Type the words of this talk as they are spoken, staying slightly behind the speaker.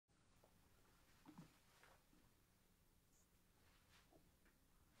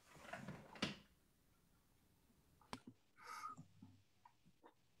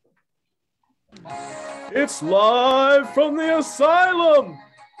It's live from the Asylum,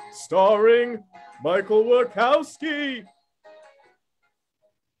 starring Michael Wirkowski.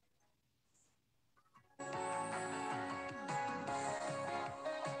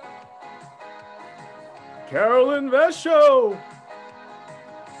 Carolyn Vesho.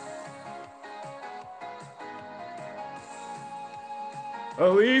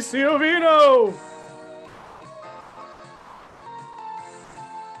 Elyse Iovino.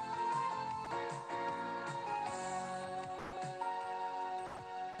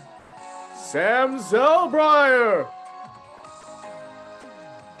 Sam Zell-Breier.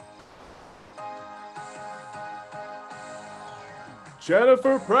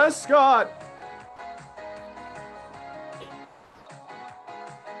 Jennifer Prescott.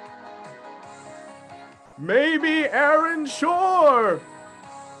 Maybe Aaron Shore.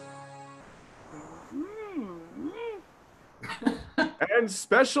 And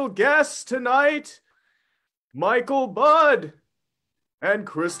special guests tonight, Michael Budd and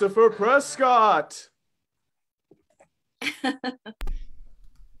Christopher Prescott.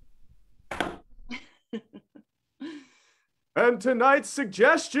 And tonight's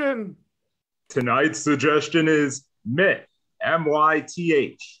suggestion. Tonight's suggestion is myth,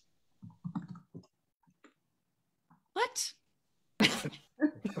 M-Y-T-H. What?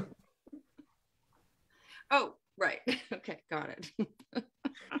 Oh, right. Okay, got it.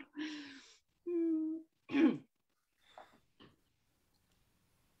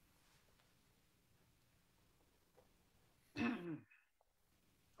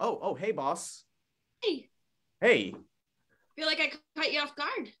 Oh, hey, boss. Hey. Hey. Feel like I caught you off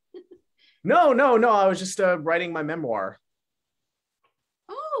guard. No. I was just writing my memoir.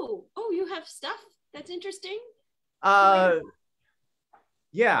 Oh, you have stuff that's interesting. Yeah,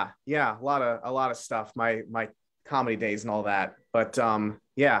 a lot of stuff. My comedy days and all that. But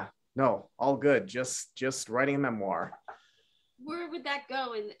yeah, no, all good. Just writing a memoir. Where would that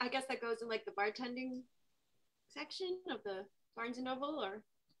go? And I guess that goes in like the bartending section of the Barnes and Noble, or?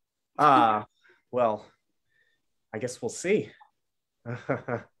 Well, I guess we'll see.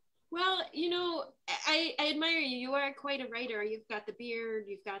 Well, I admire you. You are quite a writer. You've got the beard.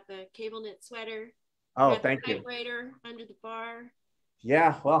 You've got the cable knit sweater. Oh, thank you. Typewriter under the bar.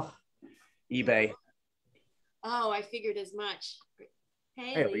 Yeah, well, eBay. Oh, I figured as much.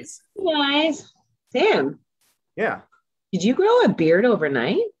 Hey, Elyse. Hey guys. Sam. Yeah. Did you grow a beard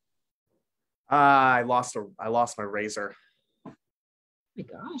overnight? I lost my razor. Oh my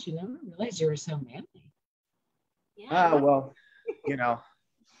gosh, I never realized you were so manly. Yeah. Well,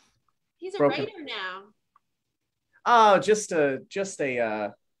 He's a broken. writer now. Oh, just a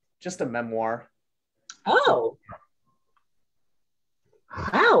memoir. Oh.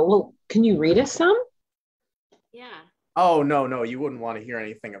 Wow. Well, can you read us some? Yeah. Oh, no, you wouldn't want to hear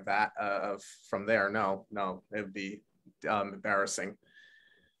anything of that from there. No, it would be embarrassing.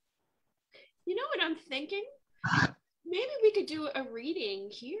 You know what I'm thinking? Maybe we could do a reading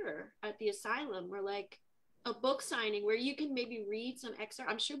here at the Asylum, or like a book signing where you can maybe read some excerpt.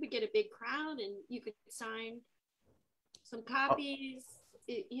 I'm sure we get a big crowd and you could sign some copies.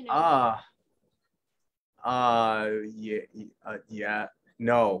 Yeah.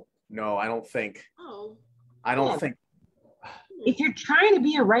 No, I don't think. Oh. I don't think. If you're trying to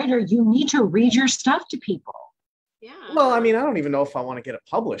be a writer, you need to read your stuff to people. Yeah. Well, I mean, I don't even know if I want to get it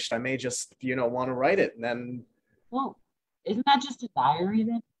published. I may just, want to write it and then. Well, isn't that just a diary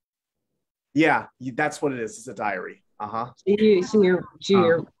then? Yeah, that's what it is. It's a diary. So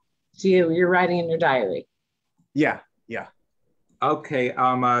you're writing in your diary. Yeah. Okay,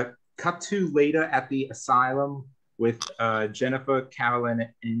 cut to later at the Asylum with Jennifer, Carolyn,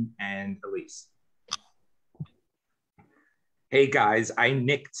 and Elyse. Hey guys, I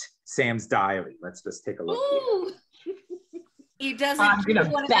nicked Sam's diary. Let's just take a look here. He doesn't have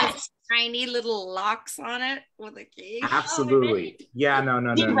one of those tiny little locks on it with a key. Absolutely. Yeah,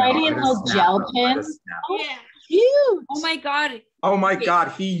 no. He's writing in little gel pens. Oh, yeah. Cute. Oh my God. Oh my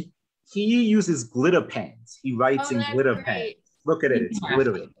God, he uses glitter pens. He writes in glitter pens. Look at it, it's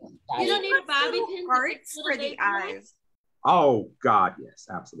glittery. You don't need a bobby pin. Hearts for the eyes. Oh God, yes,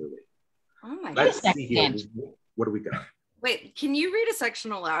 absolutely. Oh my God. Let's see here. What do we got? Wait, can you read a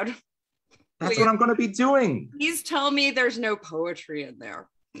section aloud? That's what I'm going to be doing. Please tell me there's no poetry in there.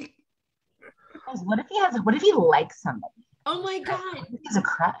 What if he likes somebody? Oh my God. What if he has a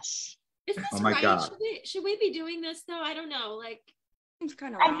crush? Is this Oh my right? God. Should we be doing this though? I don't know. Like, It's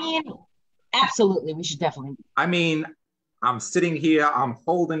kind of I mean, absolutely, we should definitely. I mean, I'm sitting here, I'm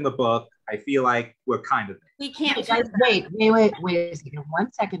holding the book. I feel like we're kind of. we can't. Hey guys, wait a second.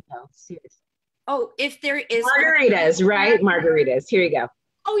 1 second though. Seriously. Oh, if there is Margaritas, right? Margaritas. Here you go.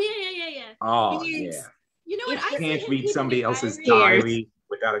 oh yeah. Oh, Please. yeah. You know what? If I see Can't him read keeping somebody a else's diary. diary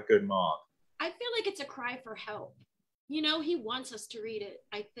without a good mark. I feel like it's a cry for help. You know, he wants us to read it,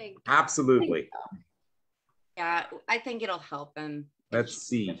 I think. Absolutely. Yeah, I think it'll help him. Let's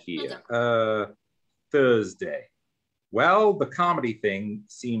see here. Thursday. Well, the comedy thing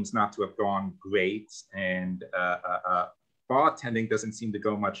seems not to have gone great, and bartending doesn't seem to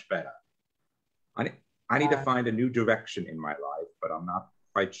go much better. I need to find a new direction in my life, but I'm not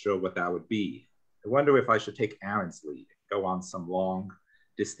quite sure what that would be. I wonder if I should take Aaron's lead and go on some long,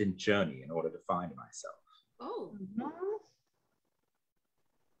 distant journey in order to find myself. Oh.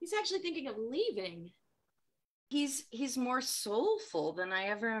 He's actually thinking of leaving. He's more soulful than I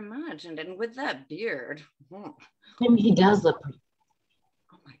ever imagined, and with that beard. I mean, he does look pretty.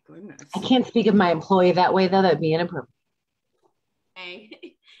 Oh my goodness. I can't speak of my employee that way, though. That'd be inappropriate.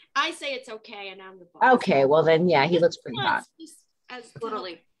 Hey, I say it's okay, and I'm the boss. Okay, well then, yeah, he looks pretty hot. As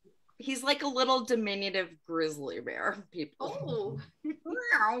Totally. He's like a little diminutive grizzly bear, people.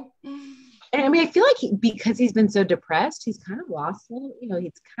 Oh. And I mean, I feel like because he's been so depressed, he's kind of lost a little,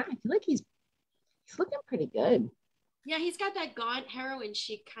 I feel like he's looking pretty good. Yeah, he's got that gaunt heroin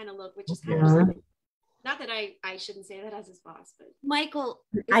chic kind of look, which is kind of not that I shouldn't say that as his boss, but Michael,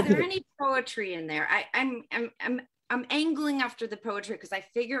 is there any poetry in there? I'm angling after the poetry because I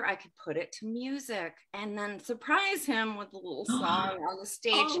figure I could put it to music and then surprise him with a little song on the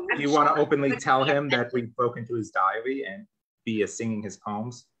stage. Do you want to openly tell him that we broke into his diary and be singing his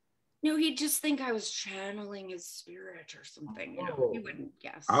poems? No, he'd just think I was channeling his spirit or something. He wouldn't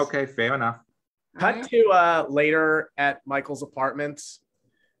guess. Okay, fair enough. Cut to later at Michael's apartment.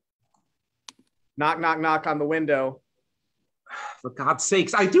 Knock, knock, knock on the window. For God's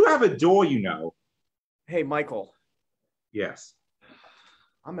sakes, I do have a door, you know. Hey, Michael. Yes.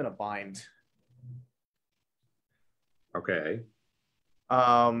 I'm in a bind. Okay.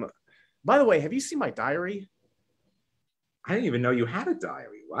 By the way, have you seen my diary? I didn't even know you had a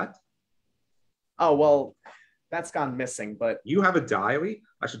diary. What? Oh, well, that's gone missing, but you have a diary?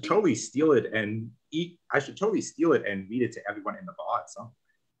 I should totally steal it and read it to everyone in the bar at some point.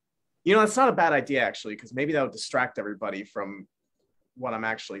 You know, it's not a bad idea, actually, because maybe that would distract everybody from what I'm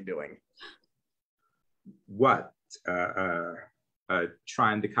actually doing. What?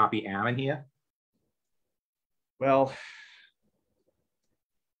 Trying to copy Aaron here? Well,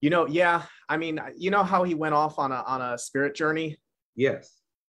 yeah. I mean, you know how he went off on a spirit journey? Yes.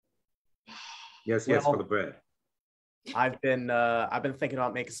 Yes, for the bread. I've been thinking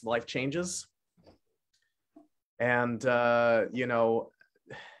about making some life changes, and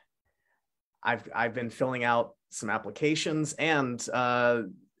I've been filling out some applications, and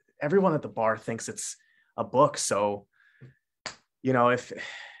everyone at the bar thinks it's a book. So, if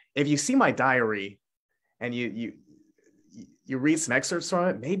you see my diary and you read some excerpts from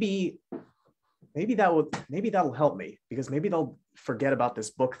it, maybe that'll help me, because maybe they'll forget about this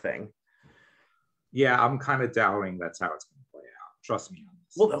book thing. Yeah, I'm kind of doubting that's how it's going to play out. Trust me on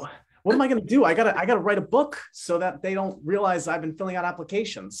this. Well, what am I going to do? I gotta write a book so that they don't realize I've been filling out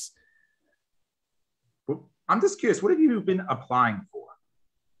applications. I'm just curious, what have you been applying for?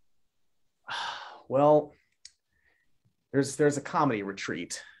 Well, there's a comedy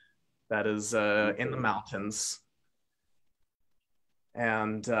retreat that is in the mountains,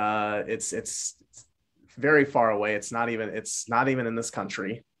 and it's very far away. It's not even in this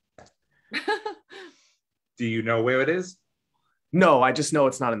country. Do you know where it is? No, I just know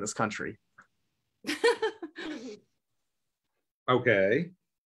it's not in this country. Okay.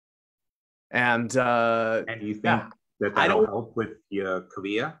 And you think that'll help with your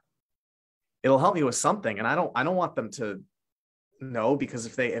career? It'll help me with something, and I don't want them to know, because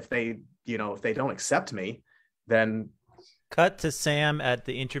if they don't accept me, then. Cut to Sam at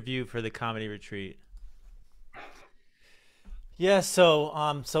the interview for the comedy retreat. Yeah, so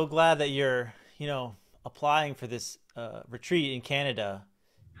I'm so glad that you're applying for this retreat in Canada.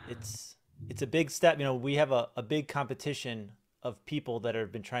 It's a big step. We have a big competition of people that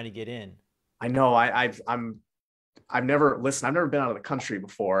have been trying to get in. I know. I've never been out of the country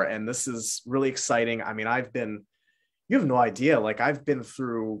before, and this is really exciting. I mean, you have no idea. Like, I've been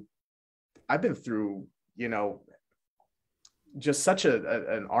through, just such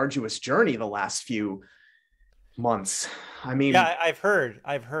an arduous journey the last few months. I mean, yeah, I've heard.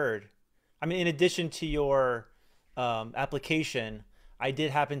 I mean, in addition to your application, I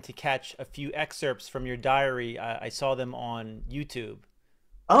did happen to catch a few excerpts from your diary. I saw them on YouTube.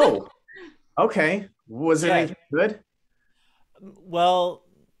 Oh, okay. Was it anything good? Well,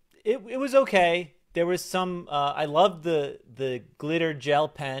 it was okay. There was some. I loved the glitter gel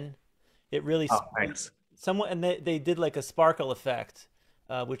pen. It really. Oh, thanks. And they did like a sparkle effect,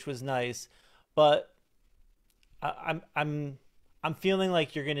 which was nice. But I'm feeling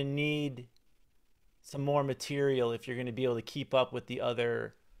like you're gonna need some more material if you're gonna be able to keep up with the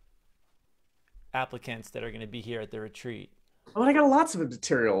other applicants that are gonna be here at the retreat. Oh, I got lots of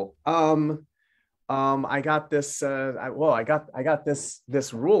material. I got this. I got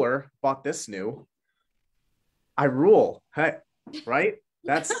this ruler. Bought this new. I rule. Hey, right?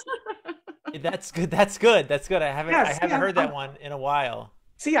 That's good. That's good. That's good. I haven't heard that one in a while.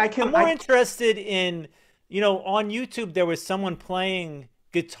 See, I'm more interested in, on YouTube there was someone playing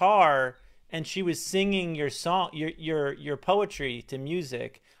guitar and she was singing your song, your poetry to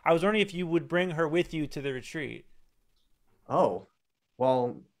music. I was wondering if you would bring her with you to the retreat. Oh,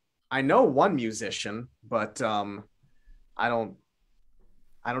 well, I know one musician, but I don't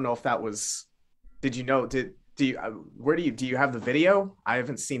know if that was. Did you know? Do you have the video? I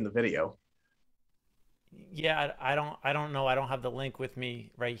haven't seen the video. Yeah, I don't know. I don't have the link with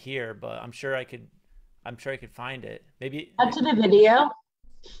me right here, but I'm sure I could find it. Maybe up to the video.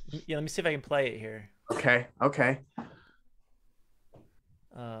 Yeah, let me see if I can play it here. Okay.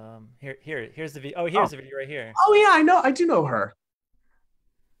 Here's the video. Oh, here's the video right here. Oh yeah, I do know her.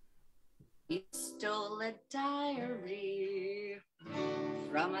 He stole a diary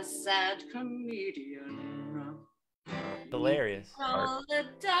from a sad comedian. Hilarious. He stole a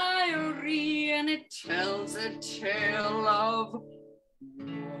diary and it tells a tale of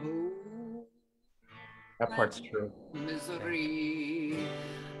woe. That part's true. Misery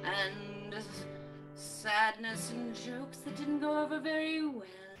and sadness and jokes that didn't go over very well.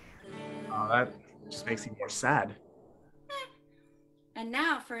 Oh, that just makes me more sad. And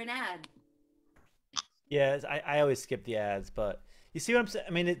now for an ad. Yeah, I always skip the ads, but you see what I'm saying?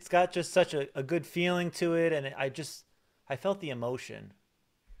 I mean, it's got just such a good feeling to it, and I felt the emotion.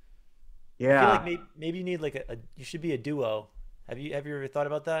 Yeah. I feel like maybe you need you should be a duo. Have you ever thought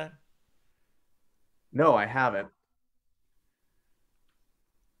about that? No, I haven't.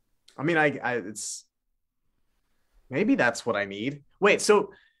 I mean, it's maybe that's what I need. Wait,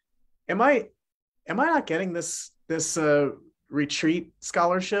 so am I not getting this retreat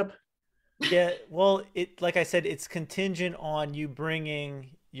scholarship? Yeah, well, like I said, it's contingent on you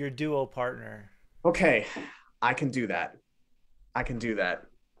bringing your duo partner. Okay, I can do that. Back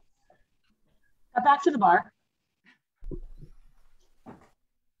to the bar.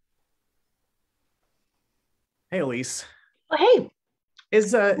 Hey, Elyse. Oh, hey.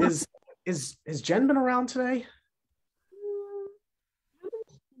 Is Jen been around today? I haven't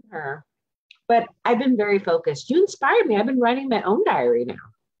seen her, but I've been very focused. You inspired me. I've been writing my own diary now.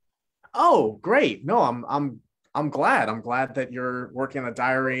 Oh, great. No, I'm glad. I'm glad that you're working on a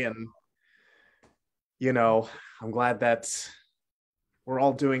diary, and I'm glad that we're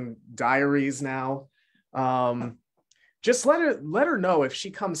all doing diaries now. Just let her know if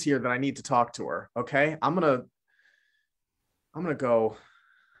she comes here that I need to talk to her. Okay. I'm gonna go.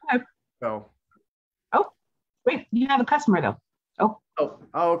 Okay. Go. Oh, wait, you have a customer though. Oh,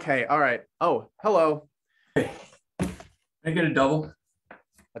 okay. All right. Oh, hello. Hey, can I get a double?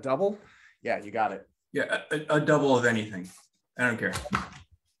 A double? Yeah, you got it. Yeah, a double of anything. I don't care.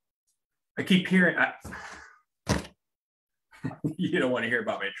 I keep hearing. You don't want to hear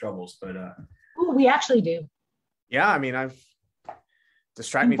about my troubles, but Oh, we actually do. Yeah, I mean,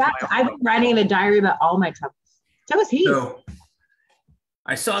 distract me. In fact, I've been writing a diary about all my troubles. So is he. So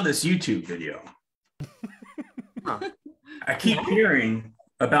I saw this YouTube video. Huh. I keep hearing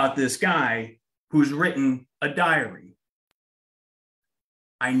about this guy who's written a diary.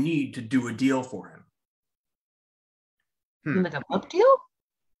 I need to do a deal for him. Like a book deal?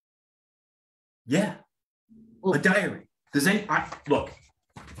 Yeah, a diary. Look,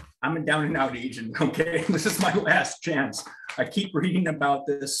 I'm a down and out agent, okay? This is my last chance. I keep reading about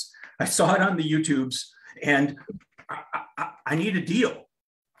this. I saw it on the YouTubes, and I need a deal.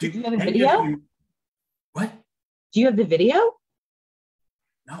 Do you have a video? What? Do you have the video?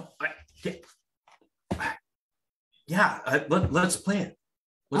 No. Let's play it.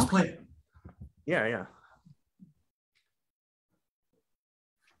 Let's play it. Yeah.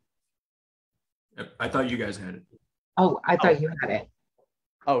 I thought you guys had it. Oh, I thought you had it.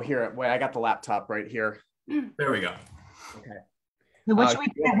 Oh, here. Wait, I got the laptop right here. There we go. Okay.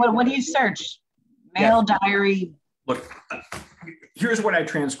 What do you search? Mail, diary. Look, here's what I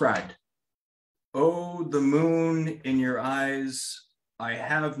transcribed. Oh, the moon in your eyes. I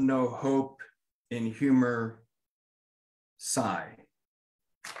have no hope in humor. Sigh.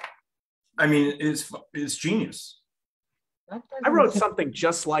 I mean, it's genius. I wrote something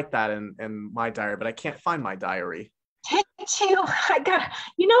just like that in my diary, but I can't find my diary. I got,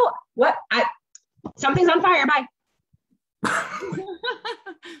 you know what? Something's on fire. Bye.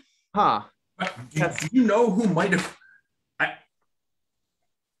 Huh. Do you know who might have?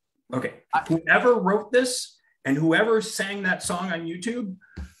 Okay, whoever wrote this and whoever sang that song on YouTube,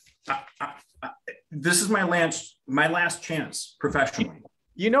 this is my last chance professionally.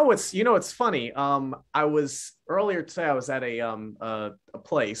 It's funny. I was earlier today. I was at a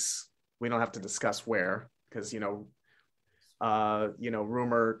place. We don't have to discuss where, because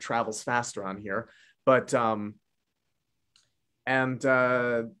rumor travels faster on here. But the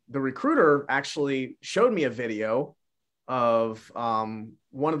recruiter actually showed me a video of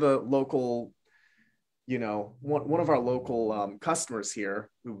one of the local, one of our local customers here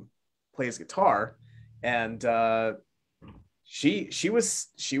who plays guitar, and she was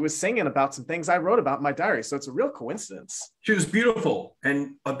singing about some things I wrote about in my diary. So it's a real coincidence. She was beautiful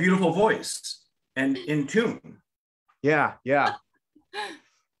and a beautiful voice and in tune. Yeah.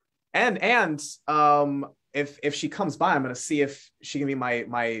 And if she comes by, I'm gonna see if she can be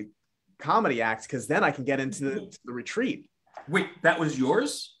my comedy act, because then I can get into the retreat. Wait, that was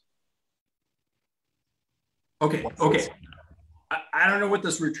yours? Okay. I don't know what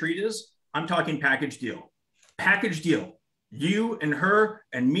this retreat is. I'm talking package deal. Package deal. You and her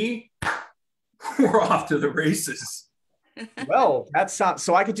and me, we're off to the races. Well, that sounds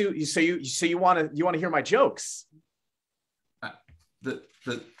so. I could do so. You want to hear my jokes? The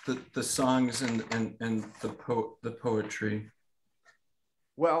songs and the poetry.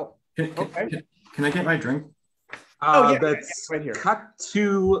 Well, can I get my drink? That's right here. Cut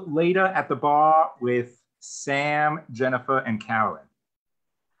to later at the bar with Sam, Jennifer, and Carolyn.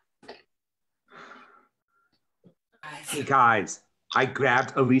 Hey guys, I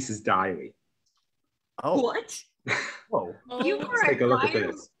grabbed Elise's diary. Oh. What? Whoa. Let's take a look at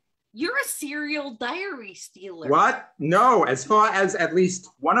this. You're a serial diary stealer. What? No, as far as at least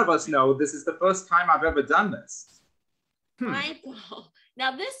one of us know, this is the first time I've ever done this. Michael,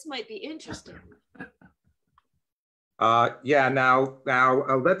 now this might be interesting. Now,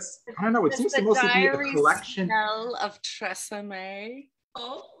 let's, I don't know, it seems to mostly be a collection. Smell of Tresemme.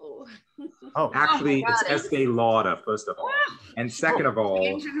 Oh. Actually, it's Estee Lauder, first of all. And second of all,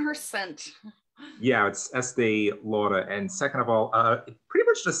 changing her scent. Yeah, it's Estee Lauder. And second of all, it pretty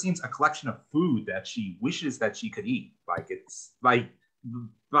much just seems a collection of food that she wishes that she could eat. Like it's like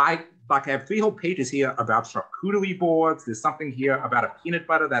I have 3 whole pages here about charcuterie boards. There's something here about a peanut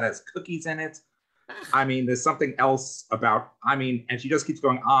butter that has cookies in it. I mean, there's something else about, and she just keeps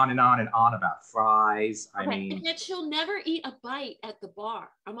going on and on and on about fries. And yet she'll never eat a bite at the bar.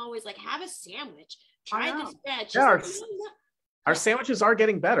 I'm always like, have a sandwich. Try this veg. Yeah, our sandwiches are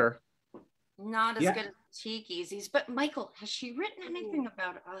getting better. Not as good as Tiki's. But Michael, has she written anything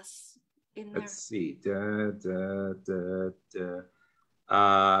about us in there? Let's see.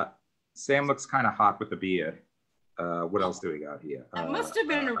 Sam looks kind of hot with the beard. What else do we got here? That must have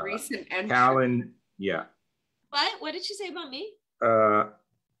been a recent entry. Carolyn, yeah. What did she say about me?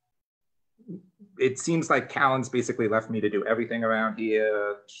 It seems like Carolyn's basically left me to do everything around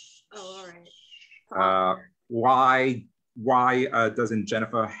here. Oh, all right. Why doesn't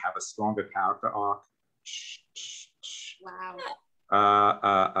Jennifer have a stronger character arc?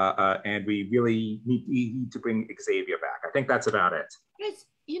 Wow. And we really need to bring Xavier back. I think that's about it. Guys,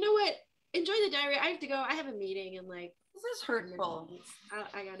 you know what? Enjoy the diary. I have to go. I have a meeting in like. This is hurtful.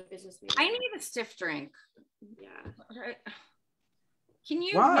 I got a business meeting. I need a stiff drink. Yeah. Can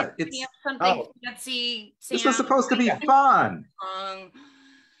you It's something fancy? This was supposed to be fun.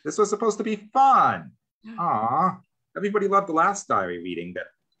 This was supposed to be fun. Aw. Everybody loved the last diary reading that.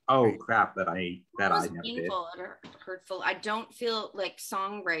 Oh crap! That I never did. Hurtful. I don't feel like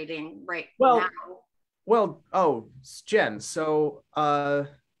songwriting now. Well, Jen. So,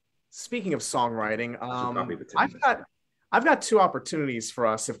 speaking of songwriting, I've got 2 opportunities for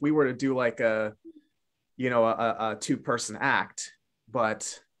us if we were to do like a 2-person act,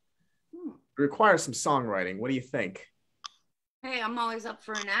 but it requires some songwriting. What do you think? Hey, I'm always up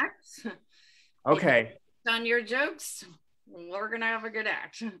for an act. Okay. On your jokes, we're gonna have a good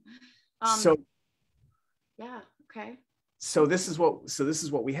act. Yeah. Okay. So this is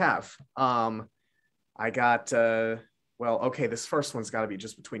what we have. I got this first one's got to be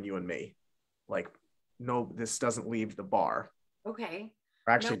just between you and me. Like, no, this doesn't leave the bar. Okay.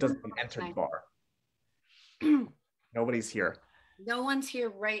 Or actually, it doesn't even enter the bar. Nobody's here. No one's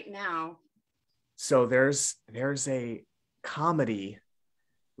here right now. So there's a comedy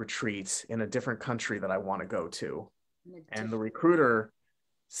retreat in a different country that I want to go to. And the recruiter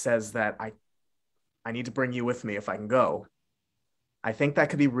says that I need to bring you with me if I can go. I think that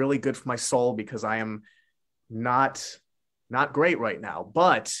could be really good for my soul because I am not great right now.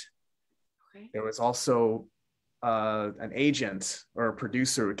 But there was also an agent or a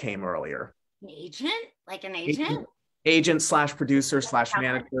producer who came earlier. An agent? Like an agent? Agent slash producer slash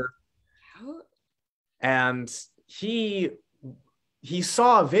manager. And he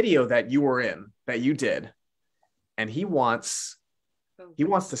saw a video that you were in, that you did, and he wants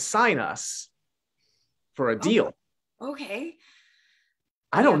to sign us for a deal. Okay.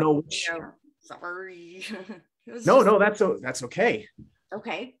 I don't know which. Sorry. No, that's okay.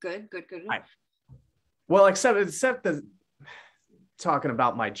 Okay, good. Well, except the talking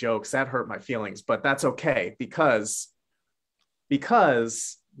about my jokes, that hurt my feelings, but that's okay because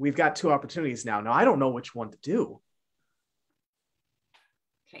we've got two opportunities now. Now I don't know which one to do.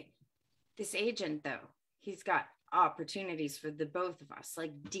 Okay. This agent though, he's got opportunities for the both of us,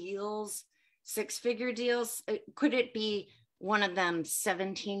 like deals, 6-figure deals. Could it be one of them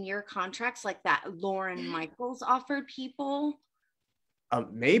 17-year contracts like that Lauren Michaels offered people?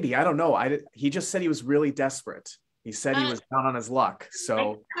 Maybe, I don't know. He just said he was really desperate. He said he was down on his luck.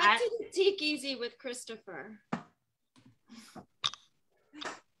 So I didn't take easy with Christopher.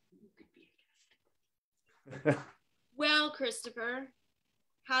 Well, Christopher,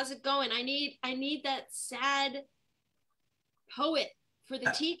 how's it going? I need that sad poet for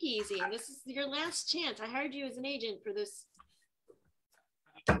the Tiki-Easy. This is your last chance. I hired you as an agent for this.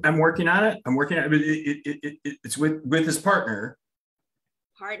 I'm working on it. It's with his partner.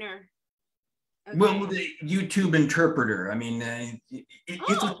 Okay. Well, the YouTube interpreter. I mean,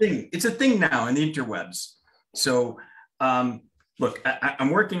 it's a thing. It's a thing now in the interwebs. So, look, I'm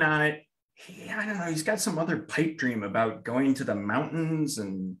working on it. I don't know. He's got some other pipe dream about going to the mountains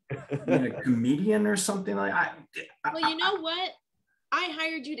and being a comedian or something like that. Well, you know what? I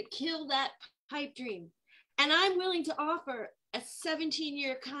hired you to kill that pipe dream, and I'm willing to offer a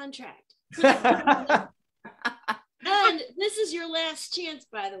 17-year contract. And this is your last chance,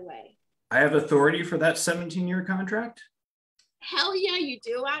 by the way. I have authority for that 17-year contract? Hell yeah, you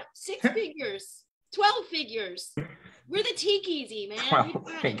do. 6 figures, 12 figures. We're the Tiki-Easy, man.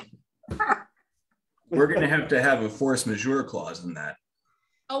 We're going to have a force majeure clause in that.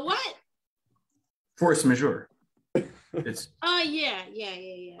 A what? Force majeure. It's. Yeah.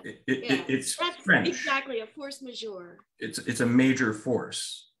 It's That's French. Exactly, a force majeure. It's a major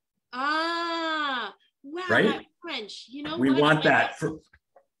force. Wow. Right? That's French. You know we what? Want that for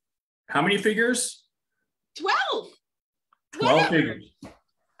how many figures? 12. 12 figures.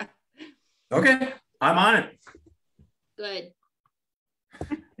 Okay, I'm on it. Good.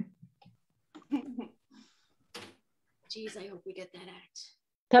 Geez, I hope we get that act.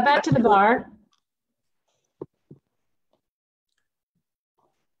 Come back to the bar.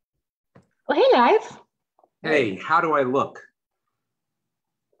 Well, hey guys. Hey, how do I look?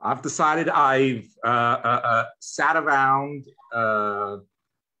 I've decided I've sat around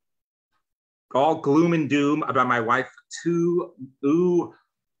all gloom and doom about my wife too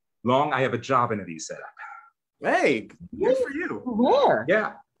long. I have a job interview set up. Hey, good for you. Where?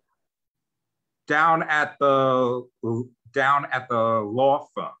 Yeah. Down at the law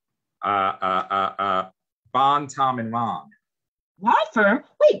firm. Bond, Tom, and Ron. Law firm?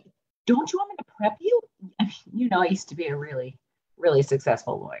 Wait, don't you want me to prep you? I mean, you know, I used to be a really, really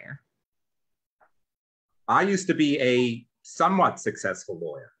successful lawyer. I used to be a somewhat successful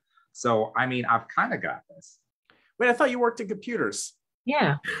lawyer. So, I mean, I've kind of got this. Wait, I thought you worked in computers.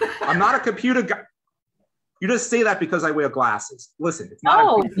 Yeah. I'm not a computer guy. You just say that because I wear glasses. Listen, it's not.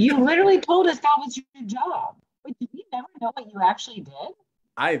 Oh, you literally told us that was your job. Wait, did we never know what you actually did?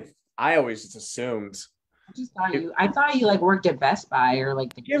 I always just assumed. I thought you like worked at Best Buy or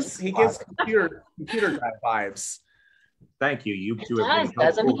like the. He gives computer guy vibes. Thank you. You two have been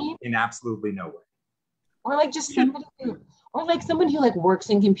helpful in absolutely no way. Or like just somebody someone who like works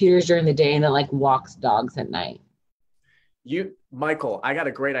in computers during the day and then like walks dogs at night. Michael, I got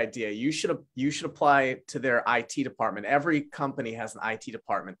a great idea. You should apply to their IT department. Every company has an IT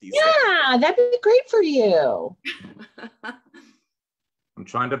department these days. Yeah, that'd be great for you. I'm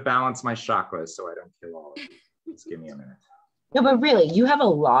trying to balance my chakras so I don't kill all of you. Just give me a minute. No, but really, you have a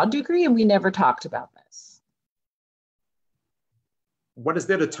law degree and we never talked about this. What is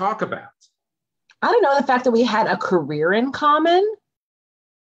there to talk about? I don't know, the fact that we had a career in common.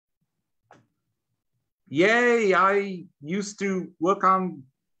 Yay, I used to work on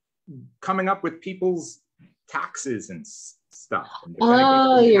coming up with people's taxes and stuff.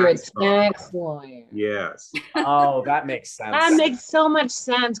 Oh, you're a tax lawyer. Yes. Oh, that makes sense. That makes so much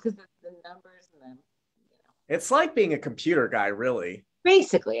sense because the numbers and then. It's like being a computer guy, really.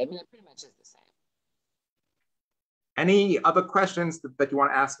 Basically, I mean, it pretty much is the same. Any other questions that you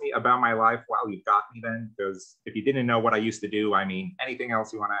want to ask me about my life while you've got me then? Because if you didn't know what I used to do, I mean, anything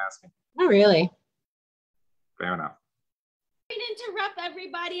else you want to ask me? Not really. Fair enough. interrupt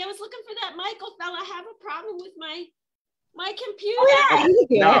everybody. I was looking for that Michael fella. I have a problem with my computer. Oh,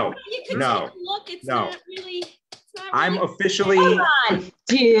 yeah, No, You can no, take a look. It's no. not really. I'm officially. Come on,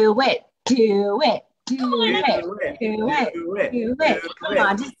 do it. Do it. Do on, it. Do it. Do it. Do it. Do it. Do Come it.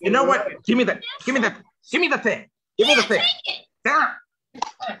 on, just You know what? Give me the thing. Give me the thing. Take it. Ah,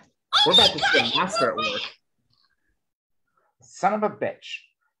 We're about to God, see a you master at were work. son of a bitch.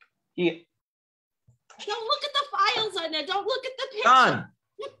 Don't look at the files on there. Don't look at the picture. Son.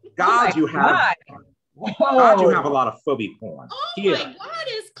 God, you have. Whoa. God, you have a lot of phobia porn. Oh Here. my God,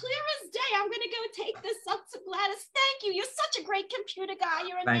 it's clear as day. I'm gonna go take this up to Gladys. Thank you. You're such a great computer guy.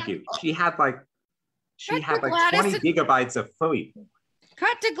 You're a Thank you. natural. She had like Dr. Gladys 20 gigabytes of phobia porn.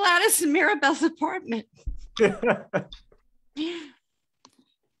 Cut to Gladys and Mirabelle's apartment.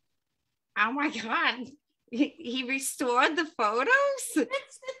 Oh my God. He restored the photos? That's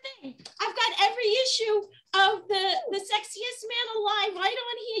the thing. I've got every issue of the sexiest man alive right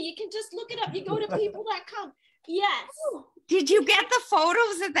on here. You can just look it up. You go to people.com. Yes. Did you get the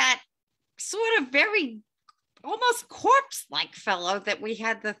photos of that sort of very almost corpse-like fellow that we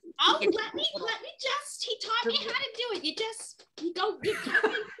had the Oh, let me just, he taught me how to do it. You tap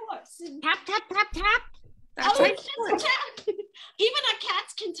in course. And, tap, tap, tap, tap. That's oh, right. it's just tap. Even our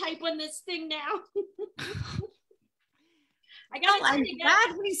cats can type on this thing now. I gotta tell I'm you guys.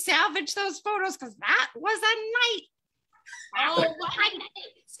 glad we salvaged those photos because that was a night. Oh, what a night.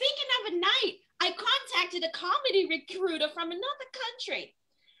 Speaking of a night, I contacted a comedy recruiter from another country.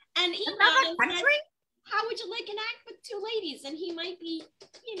 And he Another country? how would you like an act with two ladies? And he might be,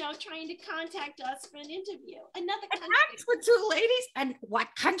 trying to contact us for an interview. Another An country. act with two ladies? And what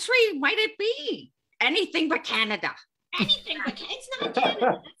country might it be? Anything but Canada. Anything but it's not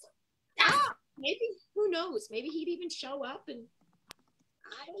Canada. Maybe, who knows? Maybe he'd even show up and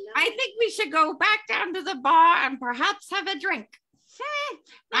I don't know. I think we should go back down to the bar and perhaps have a drink.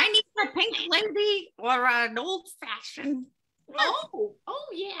 I need a pink lady or an old fashioned. Oh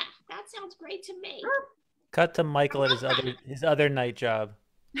yeah, that sounds great to me. Cut to Michael at his other night job.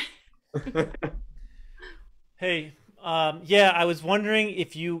 Hey, yeah, I was wondering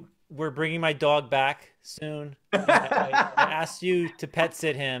if you were bringing my dog back soon. I asked you to pet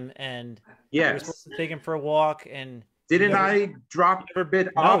sit him, and I was supposed to take him for a walk. And Didn't I drop a bit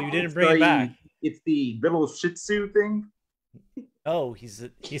No, off? you didn't bring him back. It's the little Shih Tzu thing. Oh, he's a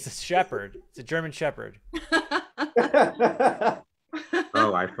shepherd. It's a German shepherd.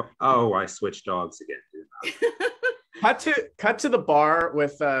 I switched dogs again. Cut to the bar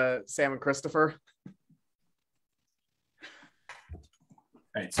with Sam and Christopher.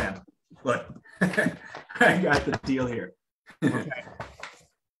 All right, Sam, look, I got the deal here. Okay.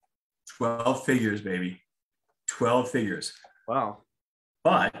 12 figures, baby. 12 figures. Wow.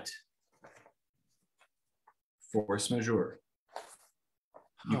 But force majeure.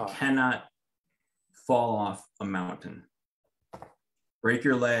 You cannot fall off a mountain. Break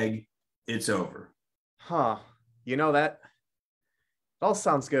your leg, it's over. Huh. That all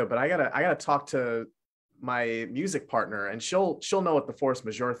sounds good, but I gotta talk to my music partner, and she'll know what the force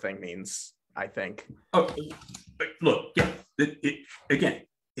majeure thing means, I think. Oh, look, yeah, again,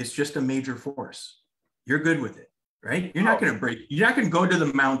 it's just a major force. You're good with it, right? You're not going to go to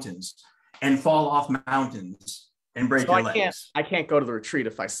the mountains and fall off mountains and break your legs. I can't go to the retreat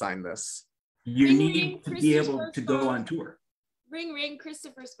if I sign this. You Ring, need ring, to be able Christopher's to go phone. on tour. Ring,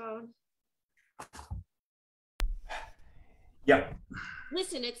 Christopher's phone. Yep.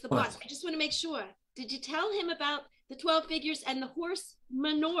 Listen, it's the What? boss. I just want to make sure. Did you tell him about the 12 figures and the horse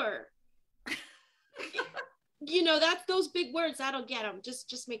manure? That's those big words. That'll get him.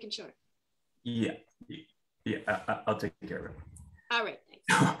 Just making sure. Yeah. I'll take care of it. All right,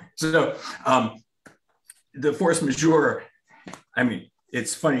 thanks. So the force majeure, I mean,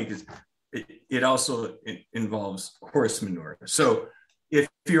 it's funny because it also involves horse manure. So if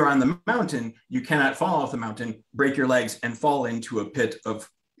you're on the mountain, you cannot fall off the mountain, break your legs, and fall into a pit of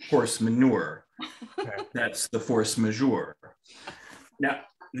horse manure. Okay. That's the force majeure. Now,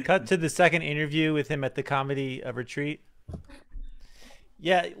 Cut to the second interview with him at the comedy retreat.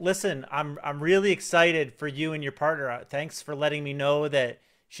 Yeah, listen, I'm really excited for you and your partner. Thanks for letting me know that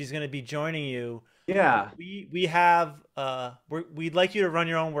she's going to be joining you. Yeah. We have we'd like you to run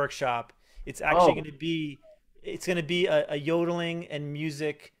your own workshop. It's actually going to be a yodeling and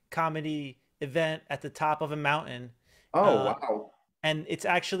music comedy event at the top of a mountain. Oh, wow. And it's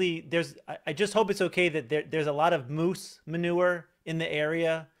actually I just hope it's okay that there's a lot of moose manure in the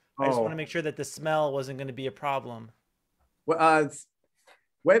area. I just want to make sure that the smell wasn't going to be a problem. Well,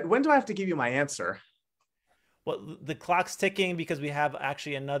 when do I have to give you my answer? Well, the clock's ticking because we have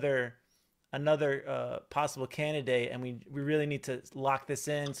actually another another possible candidate, and we really need to lock this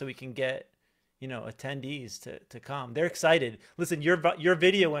in so we can get, you know, attendees to come. They're excited. Listen, your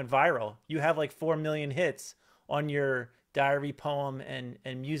video went viral. You have like 4 million hits on your diary, poem,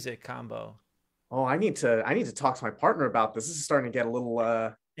 and music combo. Oh, I need to talk to my partner about this. This is starting to get a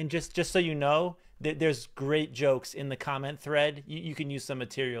little. And just so you know, there's great jokes in the comment thread. You can use some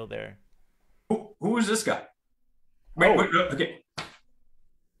material there. Who is this guy? Wait, okay.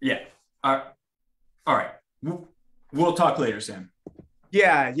 Yeah. All right. We'll talk later, Sam.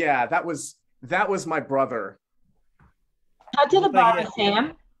 Yeah. That was my brother. Cut to the bar, Sam.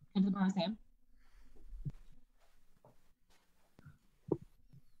 Cut to the bar, Sam.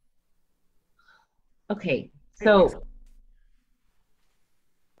 Okay, so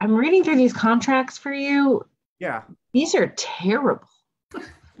I'm reading through these contracts for you. Yeah. These are terrible.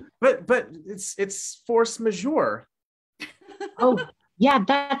 But it's force majeure. Oh, yeah,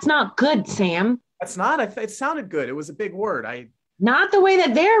 that's not good, Sam. That's not. It sounded good. It was a big word. Not the way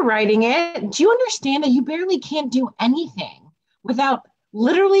that they're writing it. Do you understand that you barely can't do anything without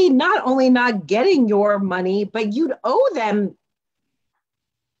literally not only not getting your money, but you'd owe them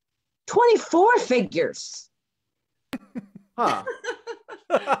 24 figures. Huh.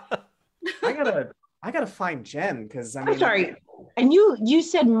 I gotta find Jen, because I mean, I'm sorry. And you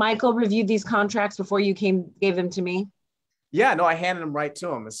said Michael reviewed these contracts before you gave them to me? Yeah, no, I handed them right to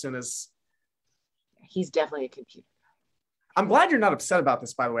him as soon as. He's definitely a computer. I'm glad you're not upset about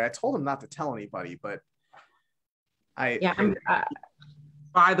this, by the way. I told him not to tell anybody, but by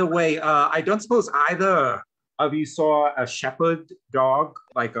the way, I don't suppose either of you saw a shepherd dog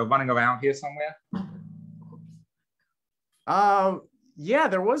like running around here somewhere? Yeah,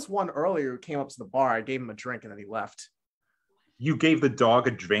 there was one earlier who came up to the bar. I gave him a drink and then he left. You gave the dog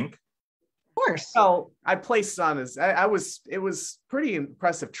a drink? Of course. Oh, I placed on his. It was pretty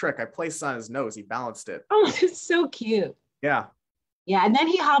impressive trick. I placed on his nose. He balanced it. Oh, it's so cute. Yeah. Yeah, and then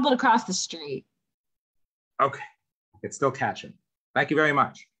he hobbled across the street. Okay, it's still catching. Thank you very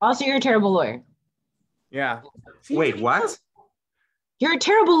much. Also, you're a terrible lawyer. Yeah. Wait, what? You're a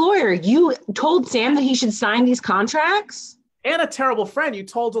terrible lawyer. You told Sam that he should sign these contracts? And a terrible friend. You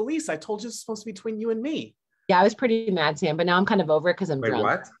told Elyse. I told you it's supposed to be between you and me. Yeah, I was pretty mad, Sam, but now I'm kind of over it because I'm drunk. Wait,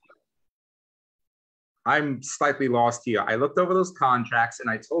 what? I'm slightly lost here. I looked over those contracts and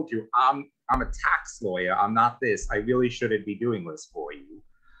I told you I'm a tax lawyer. I'm not this. I really shouldn't be doing this for you.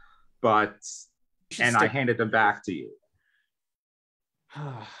 But, and I handed them back to you.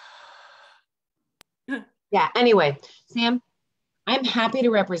 Yeah, anyway, Sam, I'm happy to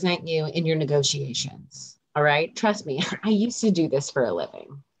represent you in your negotiations. All right? Trust me, I used to do this for a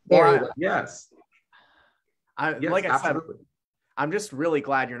living. Very well. Yes. Yes, like I said, I'm just really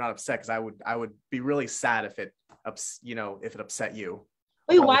glad you're not upset, because I would be really sad if it upset you.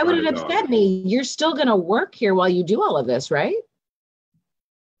 Wait, why would it upset me? You're still gonna work here while you do all of this, right?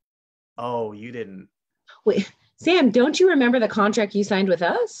 Oh, you didn't. Wait, Sam, don't you remember the contract you signed with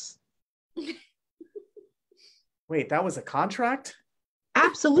us? Wait, that was a contract?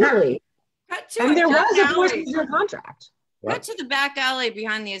 Absolutely. And there was a force majeure contract. Cut to the back alley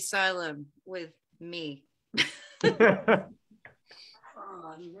behind the asylum with me. Oh,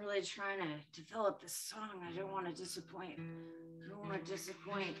 I'm really trying to develop this song. I don't want to disappoint. I don't want to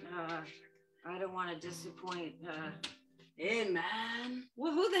disappoint. Hey, man.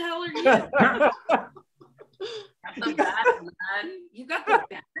 Well, who the hell are you? The bag, man. You got the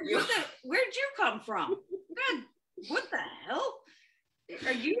bag. Where'd you come from? God, what the hell?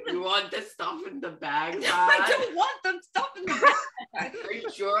 Are you You want the stuff in the bag? No, I don't want the stuff in the bag. Are you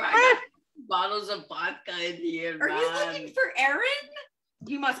sure? I got bottles of vodka in here, Are man. you looking for Aaron?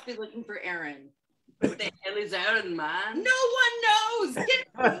 You must be looking for Aaron. Who the hell is Aaron, man? No one knows. Get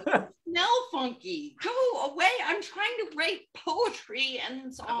smell funky. Go away. I'm trying to write poetry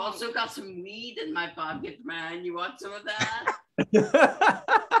and songs. I've also got some weed in my pocket, man. You want some of that?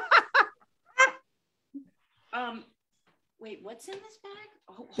 Wait, what's in this bag?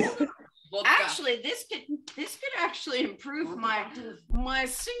 Oh, hold on. Actually, this could actually improve my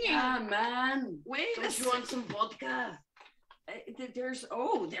singing. Yeah, man. Wait, don't you want some vodka? There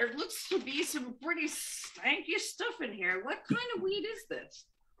looks to be some pretty stanky stuff in here. What kind of weed is this?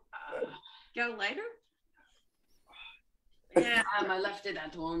 Got a lighter? Yeah, I left it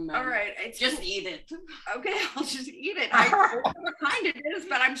at home, man. All right, just eat it. Okay, I'll just eat it. I don't know what kind it is,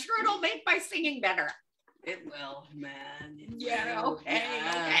 but I'm sure it'll make my singing better. It will, man. Yeah,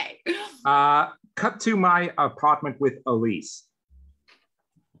 okay. Cut to my apartment with Elyse.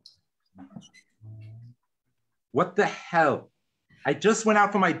 What the hell? I just went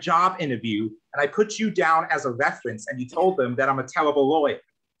out for my job interview and I put you down as a reference and you told them that I'm a terrible lawyer.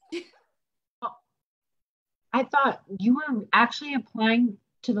 I thought you were actually applying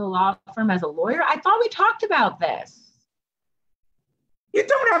to the law firm as a lawyer. I thought we talked about this. You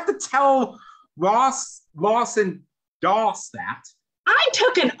don't have to tell Lawson Doss that. I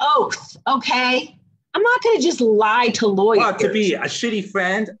took an oath, okay? I'm not going to just lie to lawyers. Well, to be a shitty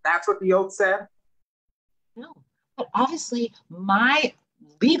friend, that's what the oath said? No, but obviously my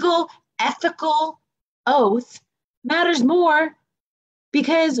legal, ethical oath matters more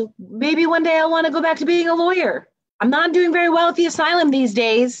because maybe one day I want to go back to being a lawyer. I'm not doing very well at the asylum these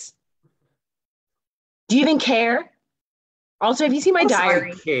days. Do you even care? Also, have you seen my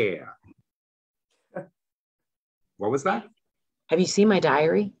diary? I care. What was that? Have you seen my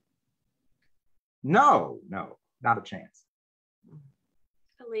diary? No, not a chance.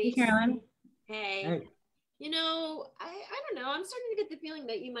 Elyse. Hey, Carolyn. Hey. You know, I don't know. I'm starting to get the feeling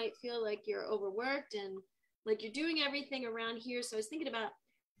that you might feel like you're overworked and like you're doing everything around here. So I was thinking about,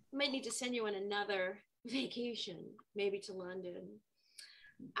 I might need to send you on another vacation, maybe to London.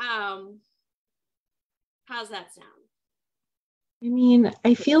 How's that sound? I mean,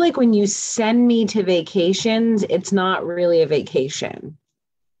 I feel like when you send me to vacations, it's not really a vacation.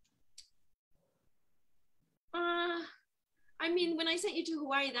 I mean, when I sent you to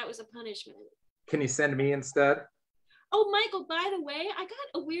Hawaii, that was a punishment. Can you send me instead? Oh, Michael, by the way, I got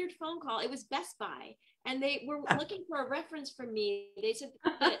a weird phone call. It was Best Buy, and they were looking for a reference from me. They said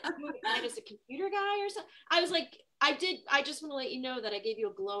that you were as a computer guy or something. I was like, I just want to let you know that I gave you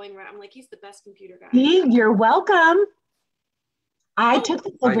a glowing I'm like, he's the best computer guy. You're welcome. I took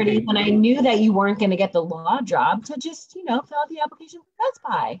the liberty when I knew that you weren't going to get the law job to just, fill out the application for Best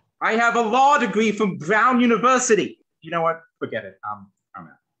Buy. I have a law degree from Brown University. You know what? Forget it. I'm out.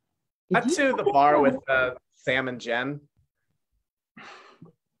 Cut to the bar with Sam and Jen.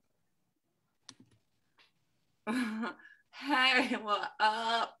 Hey, what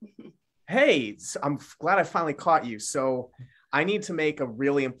up? Hey, I'm glad I finally caught you. So I need to make a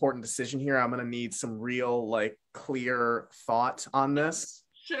really important decision here. I'm going to need some real, clear thought on this.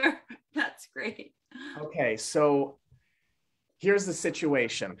 Sure, that's great. Okay, so here's the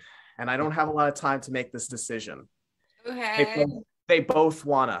situation, and I don't have a lot of time to make this decision. Okay. They both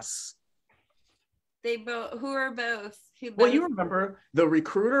want us. Who are both? Well, you remember the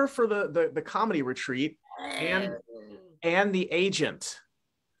recruiter for the comedy retreat and the agent.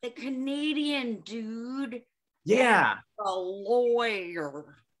 The Canadian dude. Yeah. A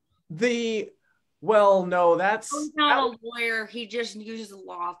lawyer. No, that's He's not a lawyer. He just uses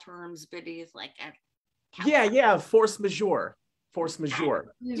law terms, but he's like a yeah, force majeure.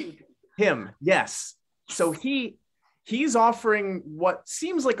 Dude. Him, yes. So he's offering what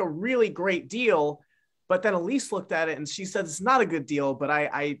seems like a really great deal, but then Elyse looked at it and she said it's not a good deal, but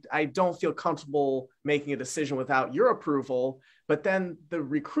I don't feel comfortable making a decision without your approval. But then the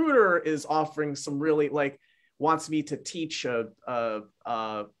recruiter is offering some really wants me to teach do a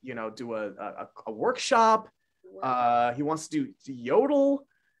workshop. He wants to do yodel.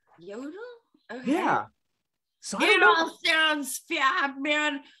 Yodel? Okay. Yeah. So I It don't know. all sounds fab,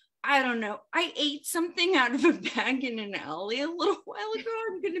 man. I don't know. I ate something out of a bag in an alley a little while ago.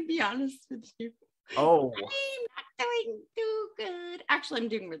 I'm going to be honest with you. Oh. I'm not doing too good. Actually, I'm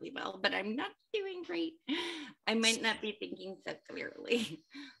doing really well, but I'm not doing great. I might not be thinking so clearly.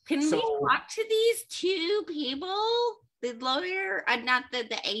 Can we talk to these two people? The lawyer, not the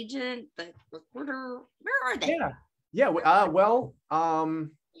agent, the recruiter. Where are they? Yeah.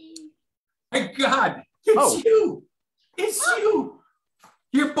 My God, it's you. It's you.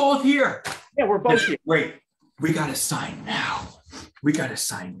 You're both here. Yeah, we're both here. Wait, we got to sign now.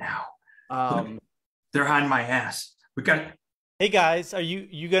 They're on my ass. Hey guys, are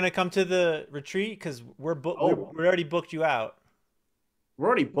you gonna come to the retreat? Because we already booked you out. We're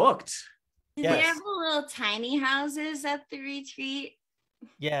already booked. Do they have little tiny houses at the retreat?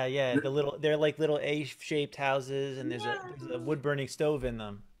 Yeah. They're like little A-shaped houses, and there's a wood burning stove in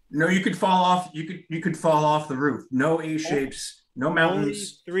them. No, you could fall off. You could fall off the roof. No A shapes. No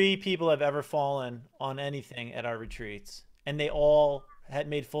mountains. Only 3 people have ever fallen on anything at our retreats, and they all had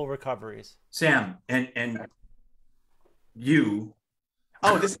made full recoveries. Sam and you.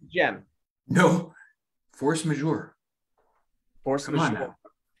 Oh, this is Jen. No, force majeure. Force majeure.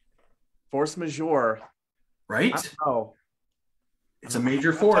 Right? Oh, it's a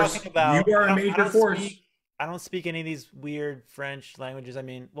major force. You are a major force. I don't speak any of these weird French languages. I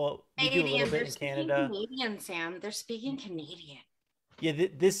mean, well, we do a Canadian, little bit in Canada. Canadian, Sam. They're speaking Canadian. Yeah,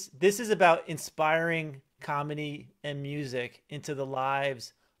 this is about inspiring comedy and music into the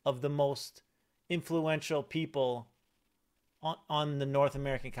lives of the most influential people on the North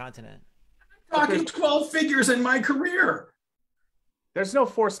American continent. I'm talking 12 figures in my career. There's no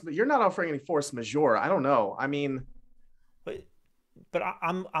force. You're not offering any force majeure. I don't know. I mean, but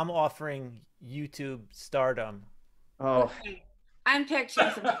I'm offering YouTube stardom. Oh, okay. I'm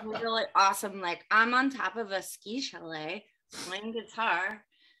picturing something really awesome. Like I'm on top of a ski chalet playing guitar,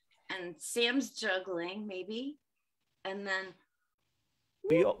 and Sam's juggling maybe, and then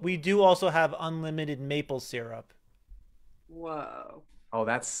we do also have unlimited maple syrup. whoa. oh,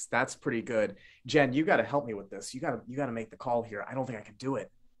 that's pretty good. Jen, you got to help me with this. You got to make the call here. I don't think I can do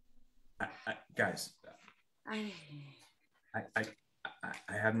it. Guys, I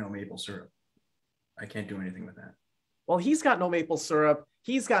have no maple syrup. I can't do anything with that. Well, he's got no maple syrup.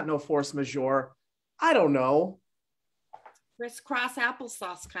 He's got no force majeure. I don't know. Crisscross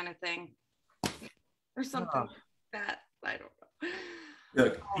applesauce kind of thing, or something like that. I don't know.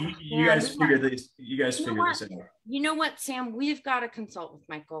 Look, you guys figure this. You guys figure this out. You know what, Sam? We've got to consult with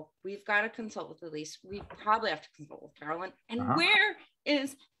Michael. We've got to consult with Elyse. We probably have to consult with Carolyn. And where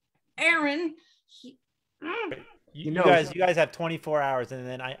is Aaron? You guys have 24 hours, and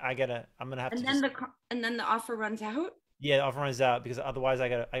then I'm gonna have to. And then the offer runs out. Yeah, the offer runs out because otherwise I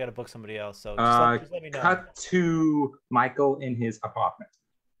gotta book somebody else. So just let me know. Cut to Michael in his apartment.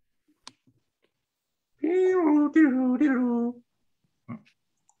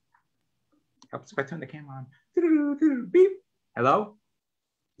 Helps if I turn the camera on. Beep. Hello?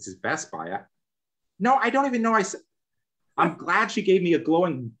 This is Best Buy. No, I don't even know. I'm glad she gave me a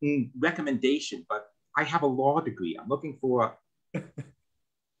glowing recommendation, but I have a law degree. I'm looking for...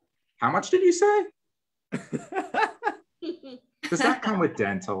 How much did you say? Does that come with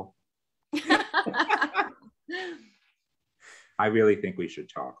dental? I really think we should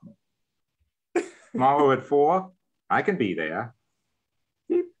talk. Tomorrow at 4, I can be there.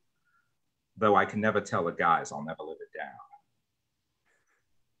 Beep. Though I can never tell the guys, I'll never live it down.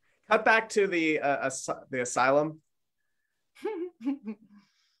 Cut back to the asylum.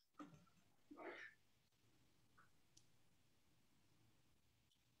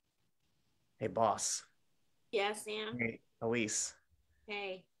 Hey, boss. Yeah, Sam. Hey, Elyse.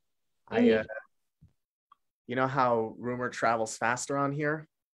 Hey. You know how rumor travels faster on here?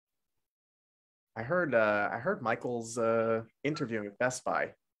 I heard Michael's interviewing at Best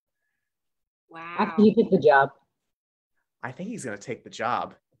Buy. Wow. After he took the job. I think he's gonna take the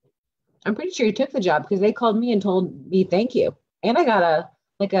job. I'm pretty sure he took the job because they called me and told me thank you. And I got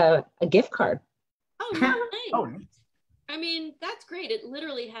a gift card. Oh, no way. Oh, neat. I mean, that's great. It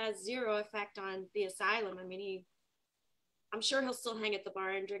literally has zero effect on the asylum. I mean, I'm sure he'll still hang at the bar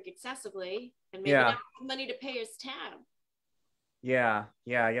and drink excessively and maybe not have money to pay his tab. Yeah,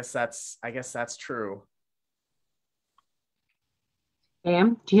 I guess that's true.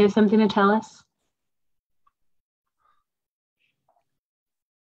 Sam, do you have something to tell us?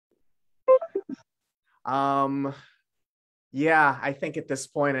 Yeah, I think at this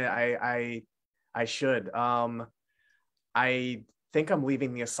point I should. I think I'm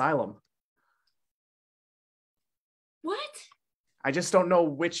leaving the asylum. What? I just don't know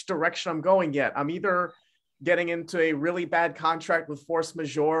which direction I'm going yet. I'm either getting into a really bad contract with force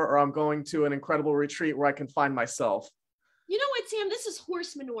majeure, or I'm going to an incredible retreat where I can find myself. You know what, Sam? This is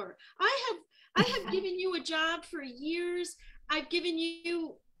horse manure. I have given you a job for years. I've given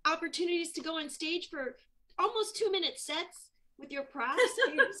you opportunities to go on stage for almost 2-minute sets with your props.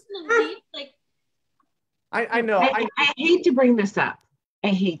 You're just gonna leave, like. I know. I hate to bring this up. I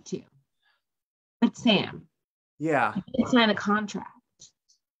hate to. But Sam. Yeah. You did sign a contract.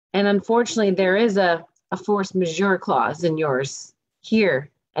 And unfortunately, there is a force majeure clause in yours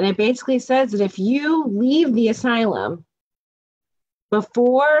here. And it basically says that if you leave the asylum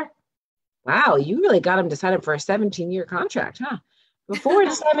before, wow, you really got him to sign up for a 17-year contract, huh? Before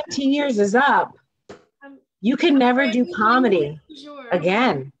the 17 years is up, you can never do comedy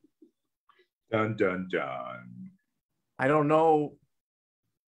again. Dun, dun, dun. I don't know.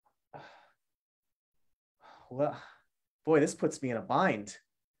 Well, boy, this puts me in a bind.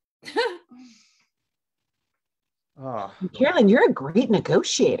 Oh. Carolyn, you're a great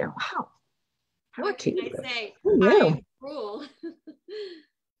negotiator. Wow. What can I say? I'm cruel.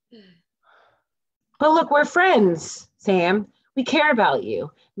 But look, we're friends, Sam. We care about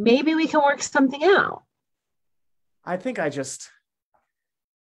you. Maybe we can work something out. I think I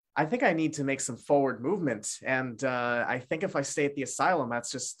need to make some forward movement. And I think if I stay at the asylum, I'm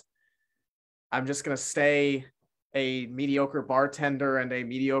just going to stay a mediocre bartender and a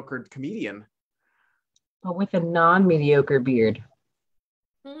mediocre comedian. But with a non-mediocre beard.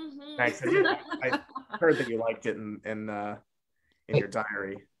 Mm-hmm. Nice. I heard that you liked it in your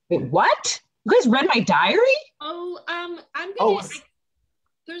diary. Wait, what? You guys read my diary? Oh, I'm gonna.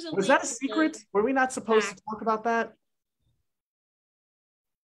 There's a. Was that a secret? Were we not supposed to talk about that?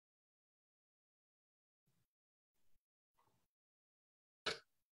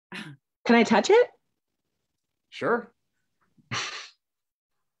 Can I touch it? Sure.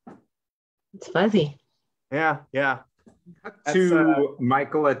 It's fuzzy. Yeah. To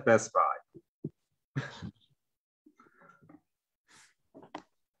Michael at Best Buy.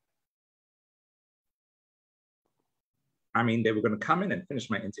 I mean, they were going to come in and finish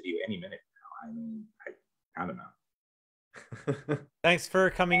my interview any minute now. I mean, I don't know. Thanks for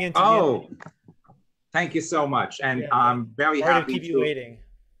coming in. Thank you so much. And I'm very happy to keep you waiting.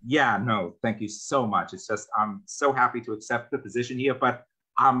 Yeah, no, thank you so much. It's just, I'm so happy to accept the position here, but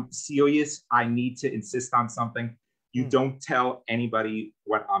I'm serious. I need to insist on something. You don't tell anybody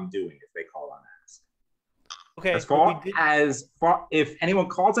what I'm doing if they call and ask. Okay. As far if anyone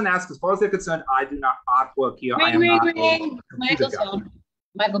calls and asks, as far as they're concerned, I do not artwork here. Michael's phone.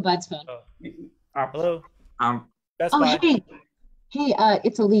 Michael Budd's phone. Hello. Best Buy. Hey,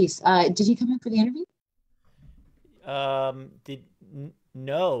 it's Elyse. Did he come in for the interview?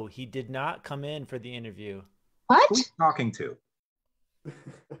 No, he did not come in for the interview. What? Who are you talking to?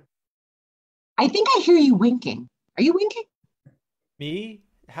 I think I hear you winking. Are you winking? Me?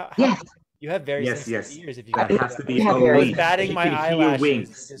 How yes. You have very yes. ears. If you that has to be I was batting she my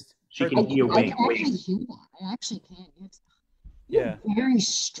eyelashes. She can hear winks. I can actually hear that. I actually can. You have very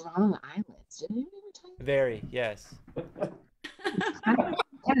strong eyelids. Did I ever tell you? Very, yes. Kind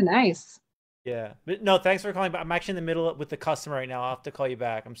of nice. Yeah, but no, thanks for calling. But I'm actually in the middle with the customer right now. I'll have to call you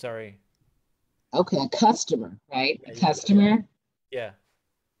back. I'm sorry. Okay, a customer, right? A customer. Yeah.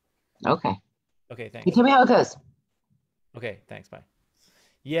 Okay. Okay, thanks. You tell me how it goes. Okay, thanks. Bye.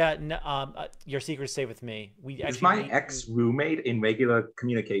 Yeah, no, your secrets stay with me. Is my ex-roommate in regular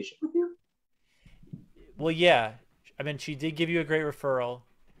communication with you? Well, yeah. I mean, she did give you a great referral,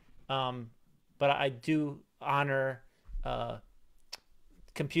 but I do honor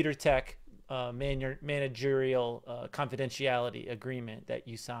computer tech managerial confidentiality agreement that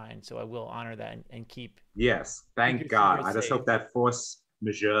you signed. So I will honor that and keep. Yes, thank God. I just hope that force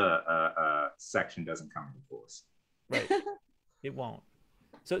majeure section doesn't come into force. Right, it won't.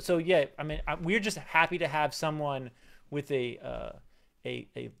 So yeah, I mean, we're just happy to have someone with a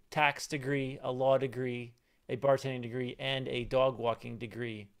tax degree, a law degree, a bartending degree, and a dog walking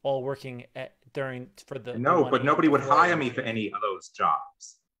degree, all working for the. No, but nobody would hire me for any of those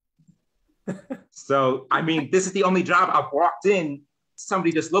jobs. So I mean, this is the only job I've walked in.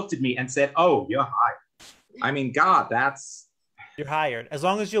 Somebody just looked at me and said, "Oh, you're hired." I mean, God, you're hired. As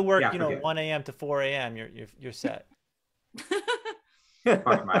long as you'll work, 1 a.m. to 4 a.m., you're set.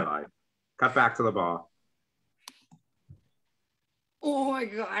 Fuck my life. Cut back to the bar. Oh my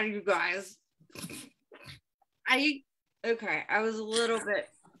God, you guys. I was a little bit,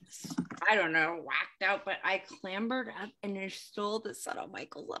 I don't know, whacked out, but I clambered up and I stole this out of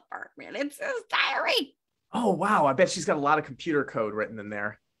Michael's apartment. It's his diary. Oh, wow. I bet she's got a lot of computer code written in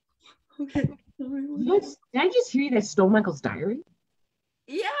there. Okay. Did I just hear you that stole Michael's diary?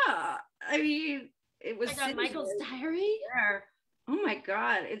 Yeah. I mean, it was Michael's diary? There. Oh my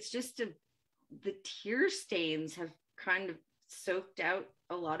God. It's just the tear stains have kind of soaked out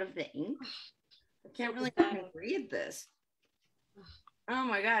a lot of the ink. I can't really read this. Oh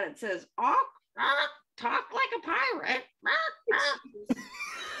my God. It says, talk like a pirate.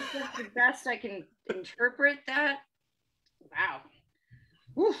 That's the best I can interpret that. Wow.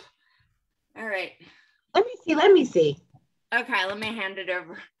 Whew. All right. Let me see. Okay, let me hand it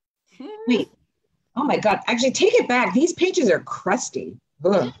over. Wait. Oh my God. Actually, take it back. These pages are crusty.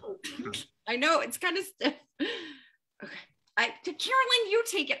 Ugh. I know, it's kind of stiff. Okay. Carolyn, you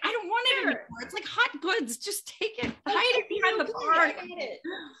take it. I don't want it anymore. It's like hot goods. Just take it. Hide it behind the bar.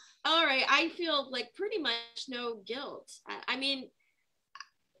 All right. I feel like pretty much no guilt. I mean,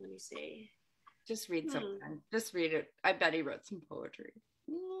 let me see. Just read something. Just read it. I bet he wrote some poetry.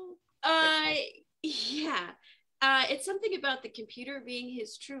 Yeah. It's something about the computer being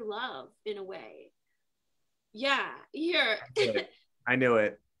his true love in a way. Yeah. Here. I knew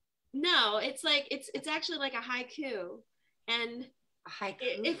it. No, it's like it's actually like a haiku. And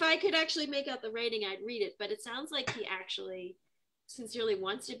if I could actually make out the writing, I'd read it. But it sounds like he actually sincerely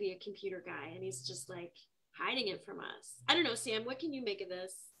wants to be a computer guy, and he's just like hiding it from us. I don't know, Sam. What can you make of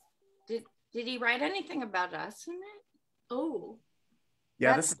this? Did he write anything about us in it? Oh,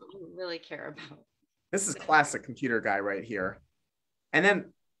 yeah. That's what we really care about. This is classic computer guy right here. And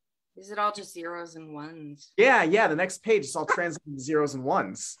then is it all just zeros and ones? Yeah. The next page is all translated to zeros and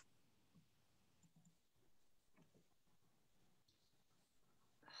ones.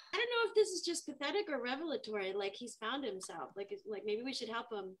 I don't know if this is just pathetic or revelatory. Like he's found himself. Like maybe we should help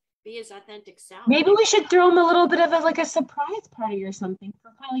him be his authentic self. Maybe we should throw him a little bit of a surprise party or something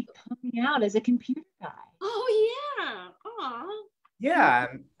for probably coming out as a computer guy. Oh yeah. Aw. Yeah.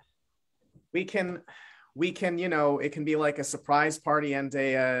 we can, you know, it can be like a surprise party and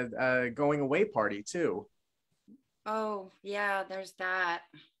a going away party too. Oh, yeah, there's that.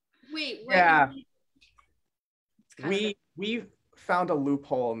 Wait, what? Yeah. We found a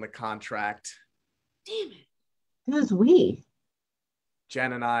loophole in the contract. Damn it. Who's we?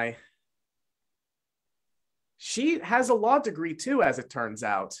 Jen and I. She has a law degree too, as it turns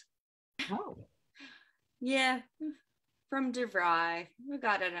out. Oh. Yeah, from DeVry. We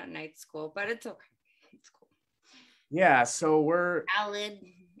got it at night school, but it's okay. It's cool. Yeah, so we're Valid.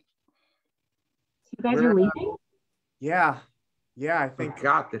 You guys are leaving? Yeah, I think. Oh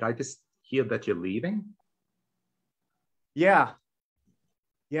God, did I just hear that you're leaving? Yeah,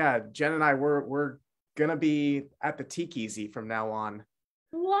 Jen and I, we're gonna be at the Tiki from now on.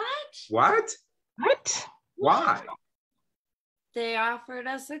 What? What? Why? They offered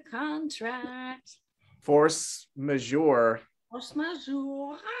us a contract. Force majeure. Force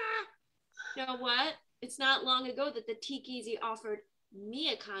majeure. You know what? It's not long ago that the Tiki offered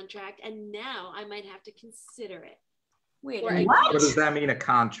me a contract, and now I might have to consider it. Wait, what does that mean, a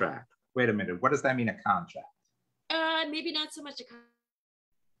contract? Wait a minute. What does that mean, a contract? Maybe not so much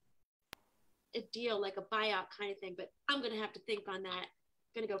a deal, like a buyout kind of thing, but I'm gonna have to think on that.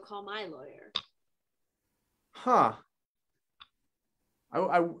 I'm gonna go call my lawyer. Huh.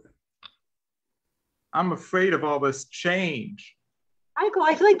 I'm afraid of all this change. Michael,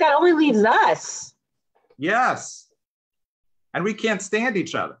 I feel like that only leaves us. Yes. And we can't stand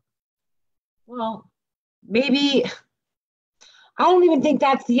each other. Well, maybe, I don't even think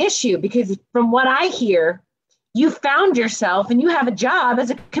that's the issue, because from what I hear, you found yourself and you have a job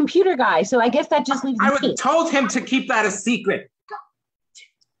as a computer guy. So I guess that just leaves me. Told him to keep that a secret.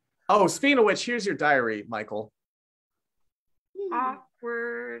 Oh, speaking of which, here's your diary, Michael.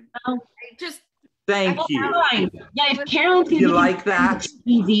 Awkward. Thank you. Fine. Yeah, if Carolyn's gonna You be like that?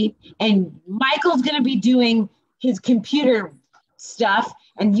 easy, and Michael's gonna be doing his computer stuff,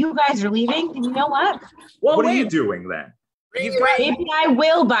 and you guys are leaving, then you know what? Well, what are you doing then? Maybe I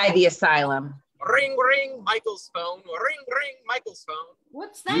will buy the asylum. Ring, ring, Michael's phone. Ring, ring, Michael's phone.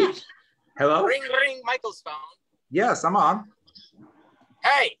 What's that? Hello? Ring, ring, Michael's phone. Yes, I'm on.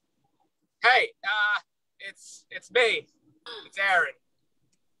 Hey, it's me. It's Aaron.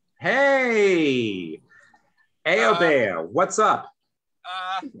 Hey, Ayo Bear, what's up?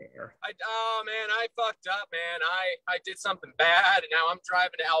 I fucked up, man. I did something bad, and now I'm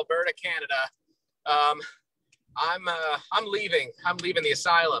driving to Alberta, Canada. I'm leaving. I'm leaving the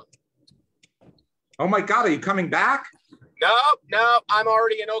asylum. Oh my God, are you coming back? No, I'm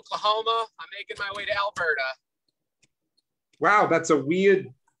already in Oklahoma. I'm making my way to Alberta. Wow, that's a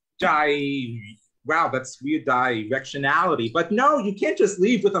weird directionality. But no, you can't just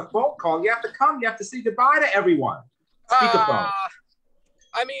leave with a phone call. You have to come. You have to say goodbye to everyone. Speakerphone.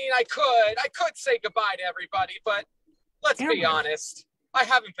 I mean, I could say goodbye to everybody, but let's be honest. I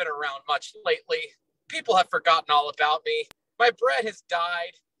haven't been around much lately. People have forgotten all about me. My bread has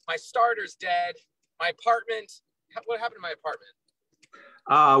died. My starter's dead. My apartment. What happened to my apartment?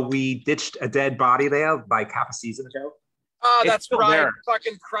 We ditched a dead body there like half a season ago. Oh, that's right. There.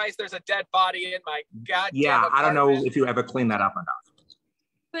 Fucking Christ, there's a dead body in my goddamn apartment. I don't know if you ever cleaned that up or not.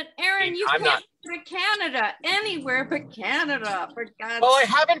 But Aaron, you can't go to Canada, anywhere but Canada, for God's sake. Well, I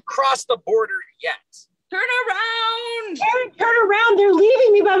haven't crossed the border yet. Turn around! Aaron, turn around. They're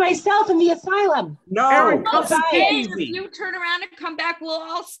leaving me by myself in the asylum. No, Aaron, if you turn around and come back, we'll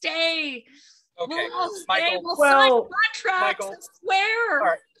all stay. Okay, we'll all stay. Michael. We'll sign contracts. Michael, I swear. All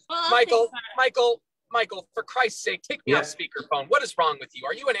right. Michael, for Christ's sake, take me off speakerphone. What is wrong with you?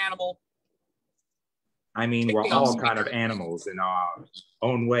 Are you an animal? I mean, we're all kind of animals in our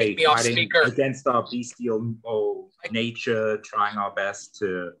own way, fighting against our bestial nature, trying our best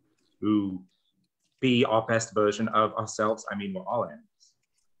to be our best version of ourselves. I mean, we're all animals.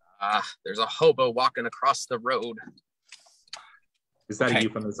 There's a hobo walking across the road. Is that a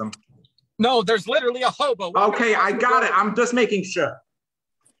euphemism? No, there's literally a hobo. Okay, I got it. I'm just making sure.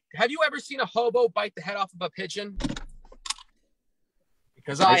 Have you ever seen a hobo bite the head off of a pigeon?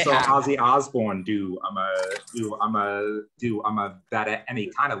 Because I saw Ozzy Osborne do that, and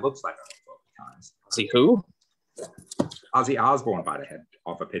he kind of looks like a hobo times. See who? Ozzy Osborne bite a head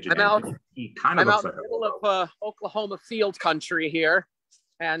off a pigeon. He kind of looks like a hobo. I'm out in the middle of Oklahoma field country here,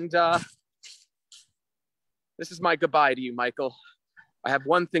 and this is my goodbye to you, Michael. I have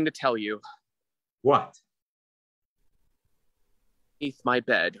one thing to tell you. What? Beneath my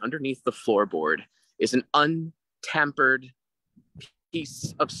bed, underneath the floorboard, is an untampered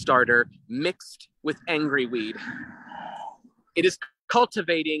piece of starter mixed with angry weed. It is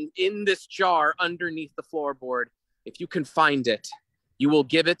cultivating in this jar underneath the floorboard. If you can find it, You will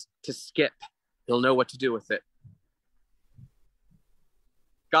give it to Skip. He'll know what to do with it.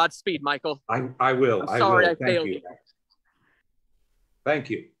 Godspeed, Michael. I will. I'm sorry I Thank failed you. you.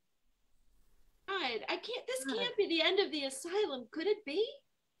 Thank you. God, this can't be the end of the asylum, could it be?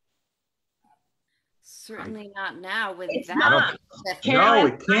 Certainly not now with It's that. not. No,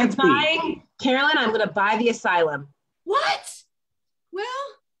 it can't be. Carolyn, I'm going to buy the asylum. What? Well,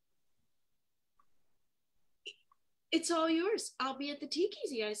 it's all yours. I'll be at the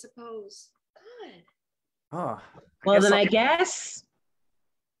Tiki, I suppose. Good. Oh, Well, then I guess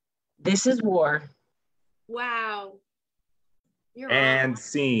this is war. Wow. You're And on.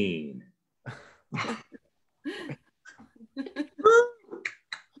 scene.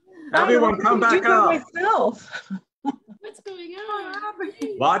 Everyone come back up. Myself. What's going on?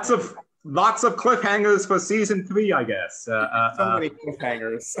 Lots of cliffhangers for season 3, I guess. so many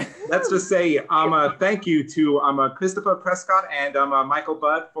cliffhangers. Let's just say thank you to Christopher Prescott and Michael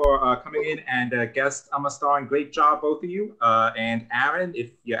Budd for coming in and guest starring. Great job, both of you. And Aaron,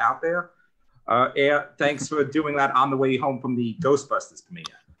 if you're out there, thanks for doing that on the way home from the Ghostbusters premiere.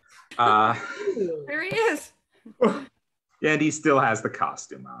 There he is. And he still has the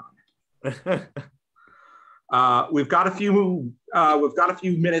costume on. We've got a few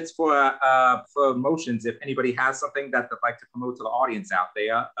minutes for motions. If anybody has something that they'd like to promote to the audience out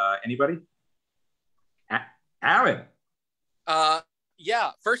there, anybody? Aaron.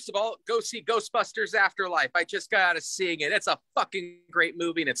 Yeah. First of all, go see Ghostbusters Afterlife. I just got out of seeing it. It's a fucking great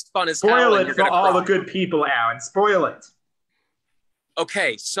movie and it's fun as hell. Spoil it for all the good people, Aaron. Spoil it.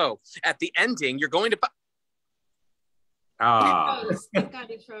 Okay, so at the ending, you're going to. Thank God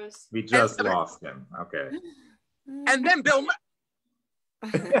he froze. We just lost him. Okay. And then Bill.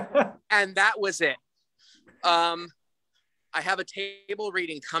 And that was it. I have a table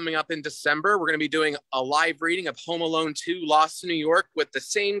reading coming up in December. We're going to be doing a live reading of Home Alone 2, Lost in New York, with the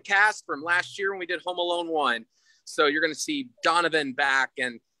same cast from last year when we did Home Alone 1. So you're going to see Donovan back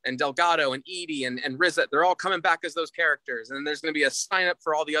and Delgado and Edie and Rizza. They're all coming back as those characters. And then there's going to be a sign up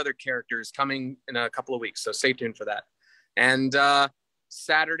for all the other characters coming in a couple of weeks. So stay tuned for that. And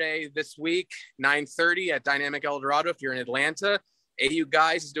Saturday this week, 9:30 at Dynamic El Dorado. If you're in Atlanta, AU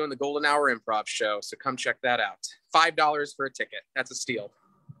Guys is doing the Golden Hour Improv Show. So come check that out. $5 for a ticket. That's a steal.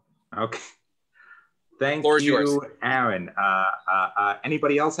 Okay. Thank Floor is you, yours. Aaron.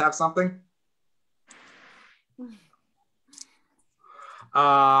 Anybody else have something?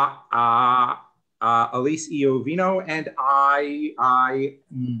 Elyse Iovino and I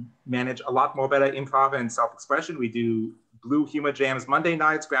manage A Lot More Better Improv and Self-Expression. We do Blue Humor Jams Monday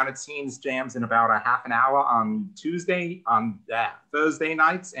nights, Grounded Scenes Jams in about a half an hour on Thursday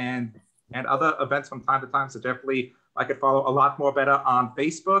nights, and other events from time to time. So definitely like and follow A Lot More Better on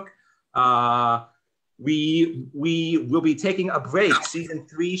Facebook. We will be taking a break. Season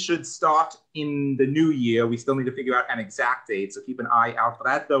 3 should start in the new year. We still need to figure out an exact date, so keep an eye out for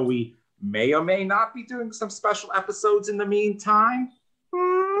that, though we may or may not be doing some special episodes in the meantime.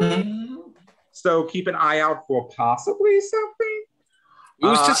 So keep an eye out for possibly something.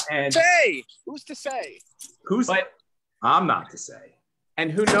 Who's to say? Who's to say? I'm not to say. And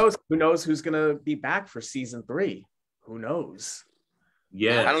who knows who's gonna be back for season 3? Who knows?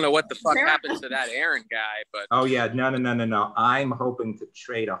 Yeah. I don't know what the fuck happened to that Aaron guy, but oh yeah, no. I'm hoping to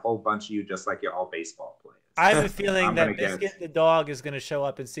trade a whole bunch of you just like you're all baseball players. I have a feeling that Biscuit the dog is going to show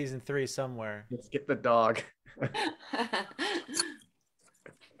up in season 3 somewhere. Let's get the dog.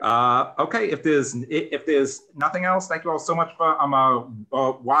 Okay, if there's nothing else, thank you all so much for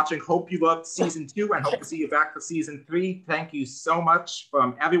watching. Hope you loved season 2 and hope to see you back for season 3. Thank you so much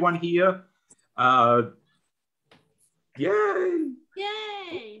from everyone here. Yay!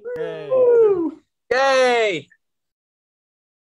 Yay! Yay.